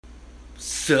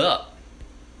Sup?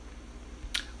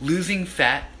 Losing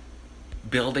fat,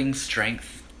 building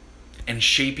strength, and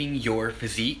shaping your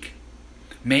physique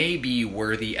may be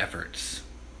worthy efforts.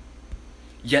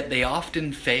 Yet they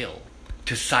often fail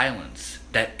to silence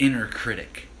that inner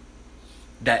critic,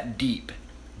 that deep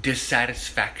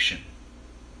dissatisfaction.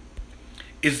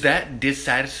 Is that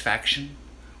dissatisfaction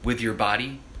with your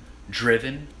body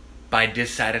driven by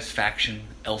dissatisfaction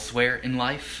elsewhere in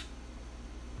life?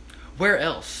 Where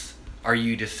else are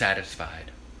you dissatisfied?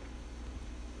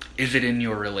 Is it in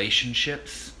your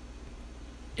relationships?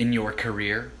 In your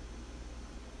career?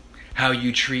 How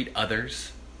you treat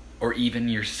others, or even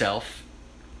yourself?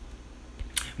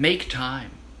 Make time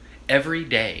every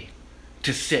day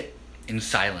to sit in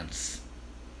silence.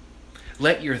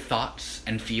 Let your thoughts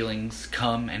and feelings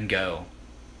come and go.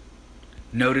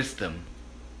 Notice them,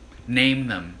 name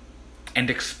them, and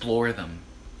explore them.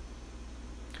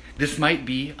 This might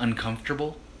be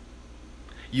uncomfortable.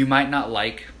 You might not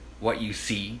like what you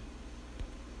see.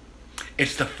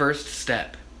 It's the first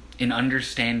step in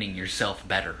understanding yourself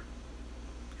better,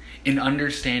 in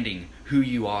understanding who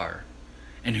you are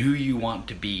and who you want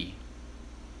to be,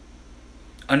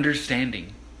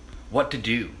 understanding what to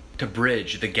do to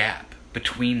bridge the gap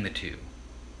between the two.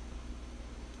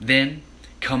 Then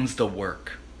comes the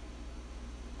work.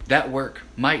 That work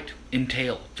might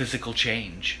entail physical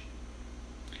change.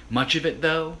 Much of it,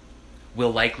 though,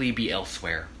 will likely be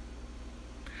elsewhere.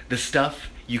 The stuff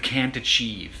you can't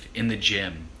achieve in the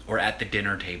gym or at the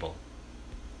dinner table.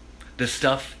 The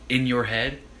stuff in your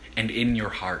head and in your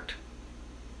heart.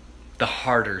 The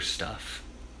harder stuff.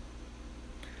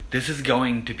 This is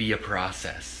going to be a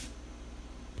process.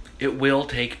 It will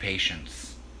take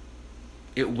patience.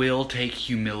 It will take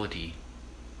humility.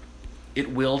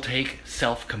 It will take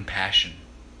self-compassion.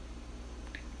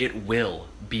 It will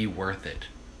be worth it.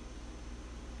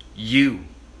 You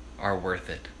are worth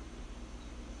it.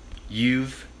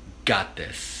 You've got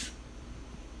this.